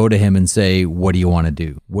they just go to him and say, what do you want to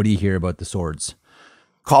do? What do you hear about the Swords?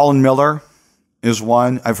 Colin Miller is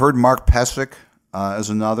one. I've heard Mark Pysyk as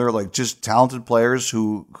another, like just talented players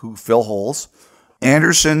who fill holes.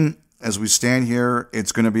 Anderson, as we stand here,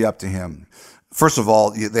 it's going to be up to him. First of all,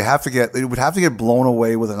 they would have to get blown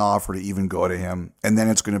away with an offer to even go to him, and then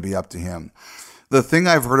it's going to be up to him. The thing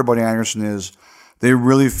I've heard about Anderson is they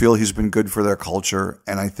really feel he's been good for their culture,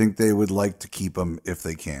 and I think they would like to keep him if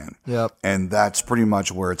they can. Yep. And that's pretty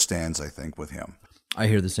much where it stands, I think, with him. I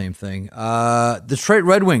hear the same thing. Detroit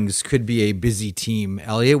Red Wings could be a busy team.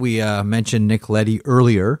 Elliot, we mentioned Nick Leddy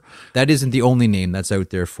earlier. That isn't the only name that's out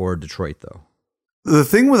there for Detroit, though. The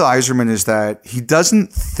thing with Yzerman is that he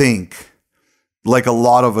doesn't think like a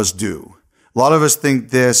lot of us do. A lot of us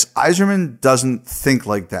think this. Yzerman doesn't think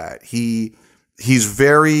like that. He's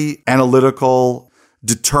very analytical,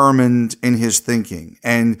 determined in his thinking,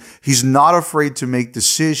 and he's not afraid to make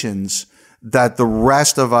decisions that the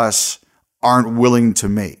rest of us aren't willing to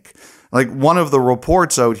make. Like one of the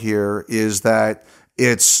reports out here is that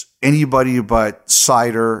it's anybody but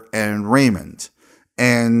Seider and Raymond.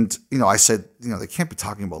 And, I said, they can't be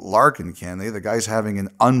talking about Larkin, can they? The guy's having an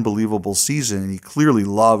unbelievable season, and he clearly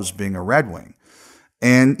loves being a Red Wing.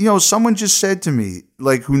 And, someone just said to me,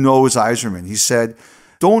 like, who knows Yzerman, he said,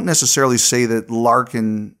 don't necessarily say that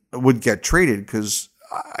Larkin would get traded, because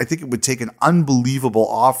I think it would take an unbelievable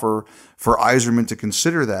offer for Yzerman to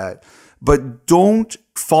consider that. But don't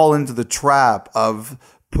fall into the trap of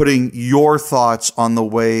putting your thoughts on the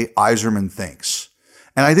way Yzerman thinks.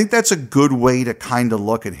 And I think that's a good way to kind of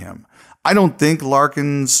look at him. I don't think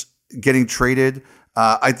Larkin's getting traded.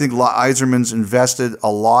 I think Yzerman's invested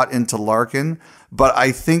a lot into Larkin, but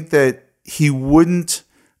I think that he wouldn't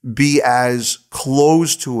be as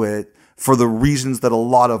close to it for the reasons that a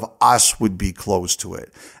lot of us would be close to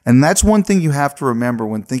it. And that's one thing you have to remember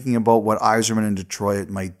when thinking about what Yzerman in Detroit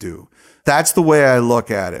might do. That's the way I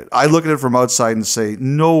look at it. I look at it from outside and say,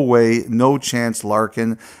 no way, no chance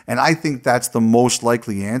Larkin. And I think that's the most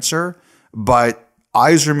likely answer. But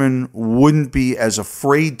Yzerman wouldn't be as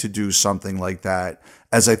afraid to do something like that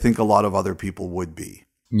as I think a lot of other people would be.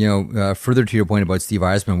 Further to your point about Steve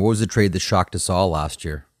Yzerman, what was the trade that shocked us all last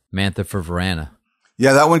year? Mantha for Vrana.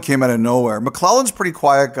 Yeah, that one came out of nowhere. McClellan's a pretty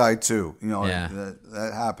quiet guy, too.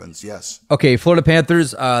 That happens, yes. Okay, Florida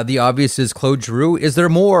Panthers, the obvious is Claude Giroux. Is there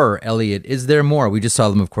more, Elliot? Is there more? We just saw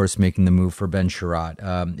them, of course, making the move for Ben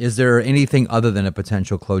Sherratt. Is there anything other than a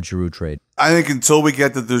potential Claude Giroux trade? I think until we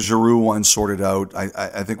get the Giroux one sorted out,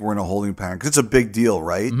 I think we're in a holding pattern. Because it's a big deal,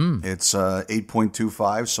 right? Mm-hmm. It's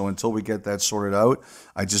 8.25, so until we get that sorted out,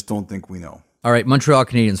 I just don't think we know. All right, Montreal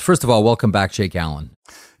Canadiens. First of all, welcome back, Jake Allen.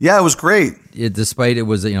 Yeah, it was great. Despite it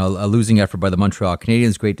was a losing effort by the Montreal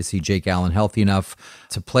Canadiens, great to see Jake Allen healthy enough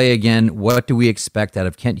to play again. What do we expect out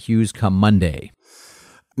of Kent Hughes come Monday?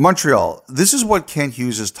 Montreal, this is what Kent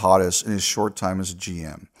Hughes has taught us in his short time as a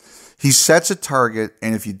GM. He sets a target,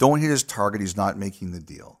 and if you don't hit his target, he's not making the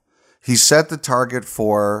deal. He set the target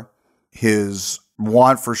for his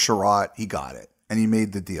want for Sherratt. He got it, and he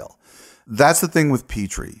made the deal. That's the thing with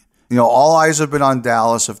Petrie. All eyes have been on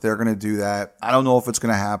Dallas if they're going to do that. I don't know if it's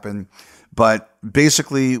going to happen. But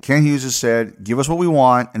basically, Kent Hughes has said, give us what we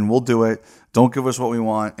want and we'll do it. Don't give us what we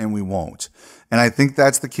want and we won't. And I think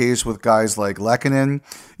that's the case with guys like Lehkonen.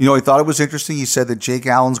 He thought it was interesting. He said that Jake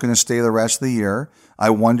Allen's going to stay the rest of the year. I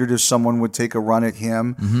wondered if someone would take a run at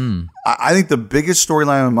him. Mm-hmm. I think the biggest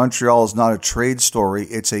storyline in Montreal is not a trade story.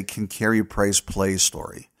 It's a can Carey Price play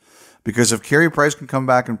story. Because if Carey Price can come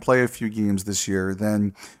back and play a few games this year,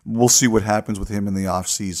 then we'll see what happens with him in the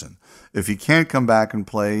offseason. If he can't come back and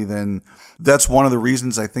play, then that's one of the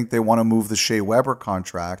reasons I think they want to move the Shea Weber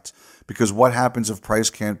contract, because what happens if Price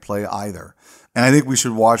can't play either? And I think we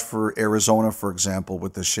should watch for Arizona, for example,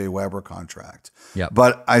 with the Shea Weber contract. Yep.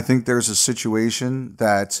 But I think there's a situation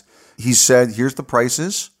that he said, here's the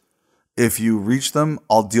prices. If you reach them,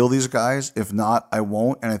 I'll deal these guys. If not, I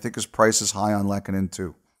won't. And I think his price is high on Lehkonen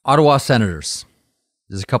too. Ottawa Senators.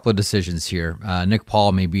 There's a couple of decisions here. Nick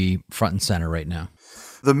Paul may be front and center right now.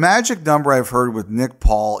 The magic number I've heard with Nick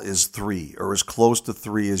Paul is 3, or as close to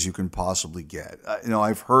 3 as you can possibly get.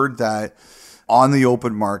 I've heard that on the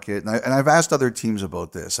open market, and I've asked other teams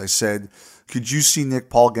about this. I said, could you see Nick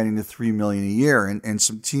Paul getting to $3 million a year? And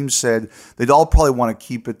some teams said they'd all probably want to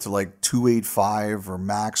keep it to like 285 or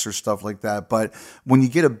max or stuff like that. But when you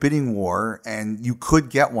get a bidding war and you could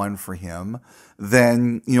get one for him,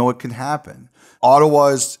 then it can happen.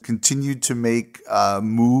 Ottawa's continued to make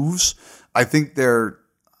moves. I think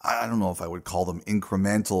I don't know if I would call them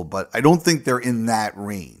incremental, but I don't think they're in that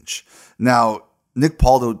range. Now, Nick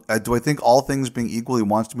Paul, do I think all things being equal, he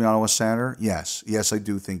wants to be an Ottawa Senator? Yes. Yes, I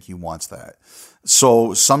do think he wants that.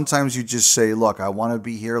 So sometimes you just say, look, I want to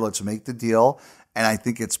be here. Let's make the deal. And I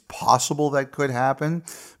think it's possible that could happen.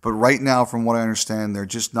 But right now, from what I understand, they're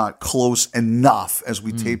just not close enough as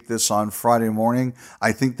we tape this on Friday morning.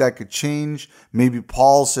 I think that could change. Maybe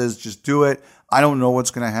Paul says, just do it. I don't know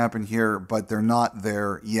what's going to happen here, but they're not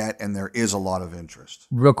there yet, and there is a lot of interest.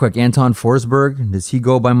 Real quick, Anton Forsberg, does he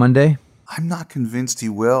go by Monday? I'm not convinced he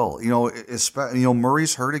will.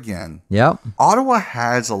 Murray's hurt again. Yep. Ottawa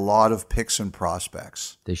has a lot of picks and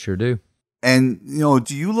prospects. They sure do. And,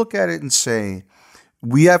 do you look at it and say,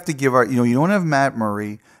 we have to give you don't have Matt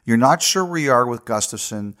Murray. You're not sure where you are with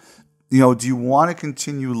Gustafsson. Do you want to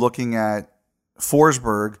continue looking at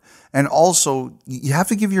Forsberg? And also, you have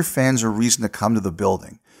to give your fans a reason to come to the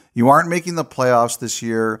building. You aren't making the playoffs this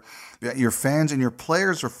year. Your fans and your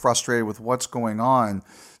players are frustrated with what's going on.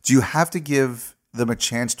 Do you have to give them a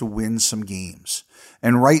chance to win some games?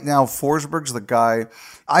 And right now, Forsberg's the guy.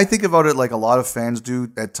 I think about it like a lot of fans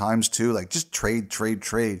do at times too, like just trade.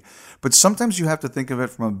 But sometimes you have to think of it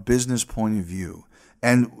from a business point of view.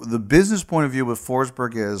 And the business point of view with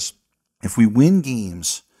Forsberg is, if we win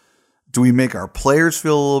games, do we make our players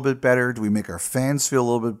feel a little bit better? Do we make our fans feel a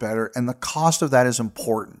little bit better? And the cost of that is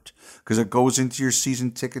important because it goes into your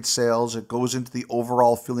season ticket sales. It goes into the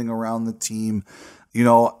overall feeling around the team.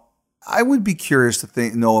 I would be curious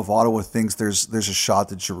to know if Ottawa thinks there's a shot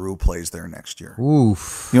that Giroux plays there next year.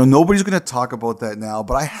 Oof. Nobody's going to talk about that now,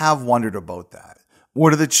 but I have wondered about that.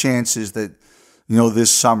 What are the chances that, this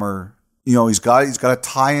summer, he's got a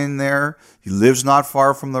tie in there. He lives not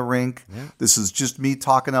far from the rink. Yeah. This is just me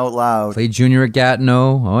talking out loud. Played junior at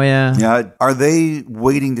Gatineau. Oh, yeah. Yeah. Are they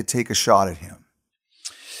waiting to take a shot at him?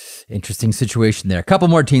 Interesting situation there. A couple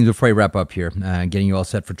more teams before I wrap up here. Getting you all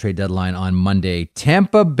set for trade deadline on Monday.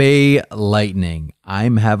 Tampa Bay Lightning.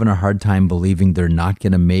 I'm having a hard time believing they're not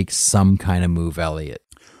going to make some kind of move, Elliot.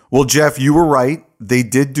 Well, Jeff, you were right. They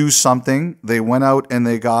did do something. They went out and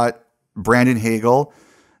they got Brandon Hagel.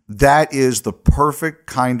 That is the perfect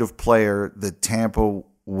kind of player that Tampa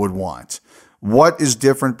would want. What is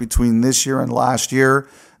different between this year and last year?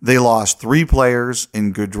 They lost 3 players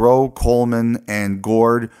in Gaudreau, Coleman, and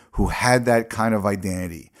Gord who had that kind of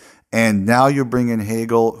identity. And now you bring in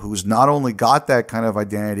Hagel, who's not only got that kind of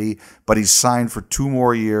identity, but he's signed for 2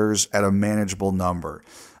 more years at a manageable number.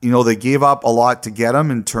 They gave up a lot to get him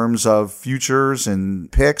in terms of futures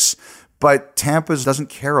and picks, but Tampa doesn't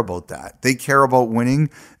care about that. They care about winning,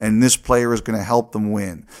 and this player is going to help them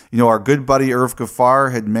win. Our good buddy Irv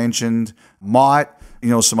Gaffar had mentioned Mott.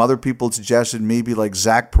 Some other people suggested maybe like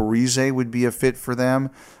Zach Parise would be a fit for them.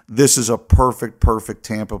 This is a perfect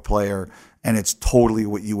Tampa player, and it's totally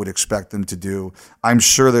what you would expect them to do. I'm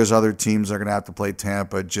sure there's other teams that are going to have to play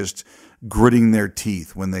Tampa just gritting their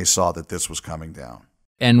teeth when they saw that this was coming down.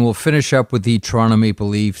 And we'll finish up with the Toronto Maple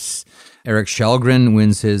Leafs. Eric Källgren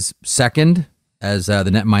wins his second as the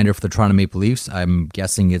netminder for the Toronto Maple Leafs. I'm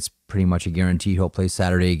guessing it's pretty much a guarantee he'll play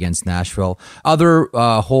Saturday against Nashville. Other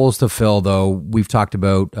holes to fill, though. We've talked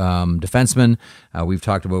about defensemen. We've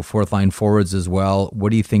talked about fourth-line forwards as well.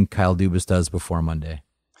 What do you think Kyle Dubas does before Monday?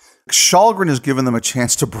 Källgren has given them a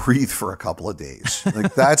chance to breathe for a couple of days.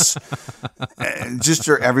 Like that's just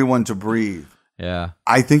for everyone to breathe. Yeah.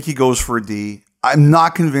 I think he goes for a D. I'm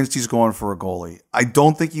not convinced he's going for a goalie. I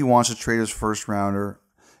don't think he wants to trade his first rounder.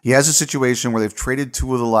 He has a situation where they've traded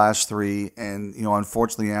 2 of the last 3, and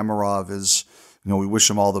unfortunately, Amarov is. We wish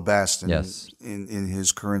him all the best in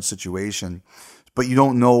his current situation, but you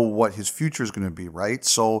don't know what his future is going to be, right?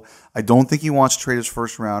 So I don't think he wants to trade his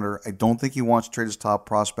first rounder. I don't think he wants to trade his top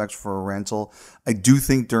prospects for a rental. I do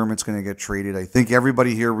think Dermott's going to get traded. I think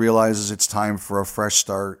everybody here realizes it's time for a fresh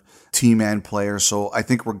start, team and player. So I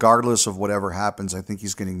think regardless of whatever happens, I think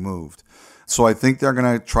he's getting moved. So I think they're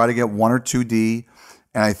going to try to get 1 or 2 D.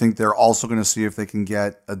 And I think they're also going to see if they can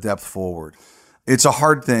get a depth forward. It's a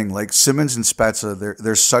hard thing. Like Simmons and Spezza,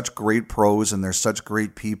 they're such great pros and they're such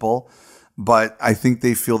great people. but I think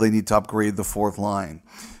they feel they need to upgrade the fourth line.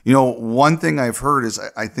 You know, one thing I've heard is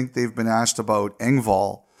I think they've been asked about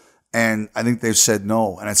Engvall, and I think they've said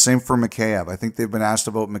no. And it's same for Mikheyev. I think they've been asked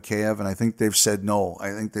about Mikheyev, and I think they've said no.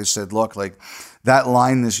 I think they said, look, like that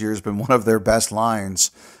line this year has been one of their best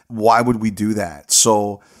lines. Why would we do that?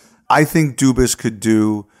 So I think Dubas could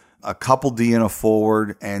do a couple D and a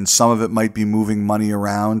forward, and some of it might be moving money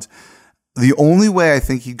around. The only way I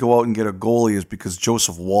think he'd go out and get a goalie is because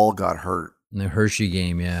Joseph Woll got hurt. In the Hershey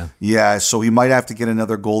game, yeah. Yeah, so he might have to get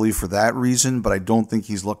another goalie for that reason, but I don't think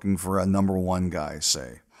he's looking for a number one guy,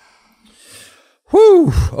 say.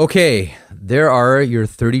 Whew. Okay, there are your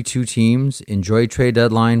 32 teams. Enjoy trade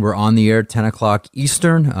deadline. We're on the air 10 o'clock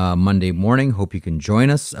Eastern Monday morning. Hope you can join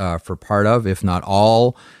us for part of, if not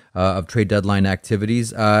all, of trade deadline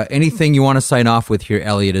activities. Anything you want to sign off with here,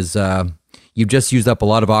 Elliot, is you've just used up a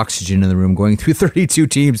lot of oxygen in the room going through 32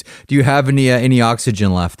 teams. Do you have any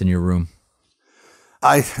oxygen left in your room?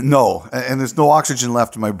 No, and there's no oxygen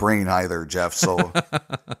left in my brain either, Jeff. So,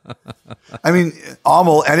 I mean,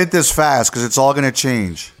 I'll edit this fast because it's all going to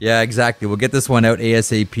change. Yeah, exactly. We'll get this one out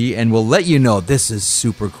ASAP, and we'll let you know. This is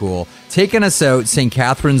super cool. Taking us out, St.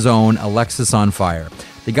 Catharines' own Alexis on Fire.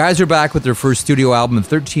 The guys are back with their first studio album in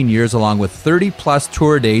 13 years, along with 30-plus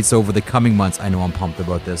tour dates over the coming months. I know I'm pumped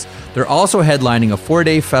about this. They're also headlining a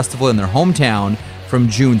 4-day festival in their hometown from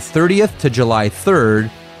June 30th to July 3rd,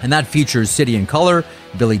 and that features City and Color,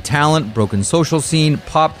 Billy Talent, Broken Social Scene,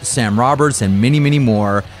 Pop, Sam Roberts, and many, many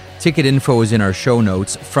more. Ticket info is in our show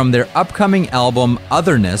notes. From their upcoming album,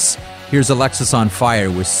 Otherness, here's Alexis on Fire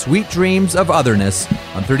with Sweet Dreams of Otherness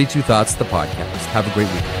on 32 Thoughts, the podcast. Have a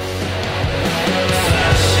great week.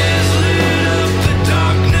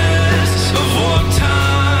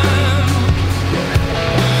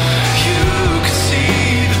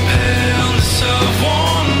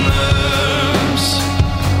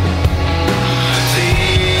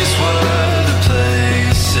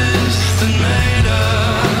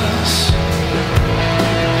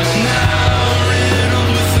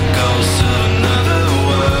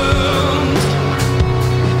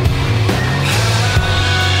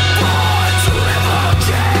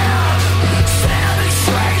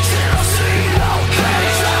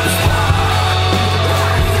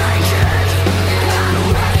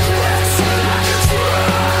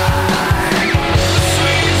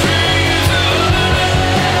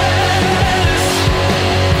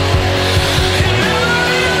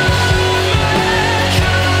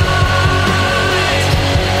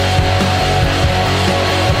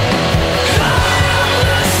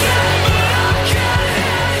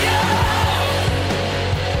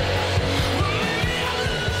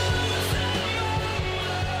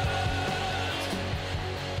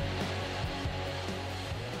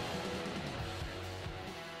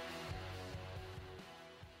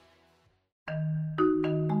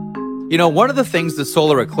 You know, one of the things the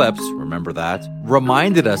solar eclipse, remember that,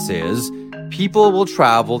 reminded us is people will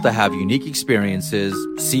travel to have unique experiences,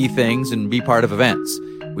 see things, and be part of events.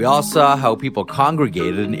 We all saw how people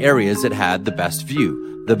congregated in areas that had the best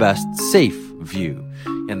view, the best safe view.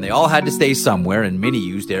 And they all had to stay somewhere, and many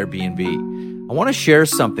used Airbnb. I want to share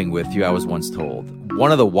something with you I was once told.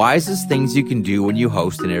 One of the wisest things you can do when you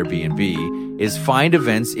host an Airbnb is find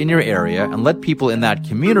events in your area and let people in that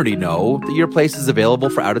community know that your place is available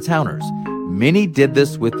for out-of-towners. Many did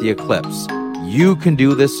this with the eclipse. You can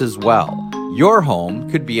do this as well. Your home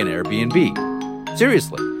could be an Airbnb.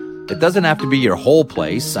 Seriously, it doesn't have to be your whole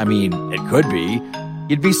place. I mean, it could be.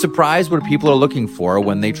 You'd be surprised what people are looking for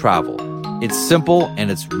when they travel. It's simple and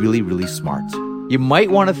it's really, really smart. You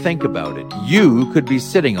might want to think about it. You could be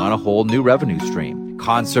sitting on a whole new revenue stream.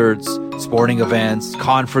 Concerts, sporting events,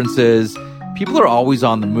 conferences. People are always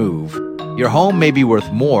on the move. Your home may be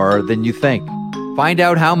worth more than you think. Find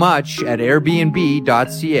out how much at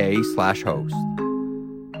airbnb.ca/host.